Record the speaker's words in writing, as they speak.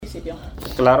municipio?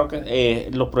 Claro que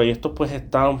los proyectos pues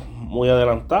están muy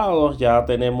adelantados, ya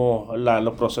tenemos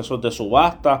los procesos de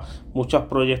subasta, muchos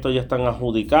proyectos ya están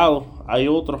adjudicados, hay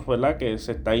otros, ¿verdad?, que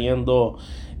se está yendo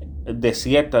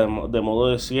desierta, de modo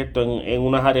desierto en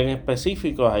unas áreas en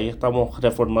específicas. Ahí estamos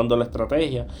reformando la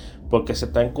estrategia porque se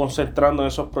están concentrando en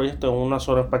esos proyectos en una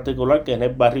zona en particular, que es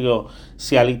el barrio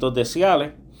Cialitos de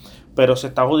Ciales, pero se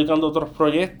están adjudicando otros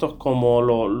proyectos como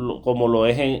lo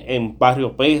es en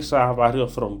Barrio Pesa, Barrio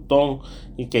Frontón,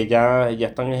 y que ya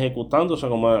están ejecutándose,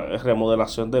 como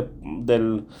remodelación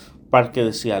del parque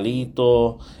de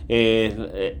Cialito,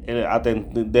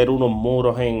 atender unos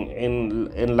muros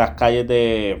en las calles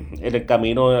en el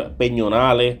camino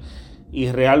Peñonales.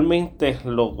 Y realmente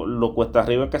lo cuesta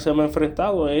arriba que se me ha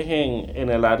enfrentado es en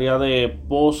el área de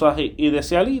Pozas y de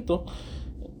Cialito,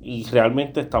 y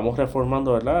realmente estamos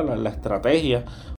reformando, ¿verdad?, la estrategia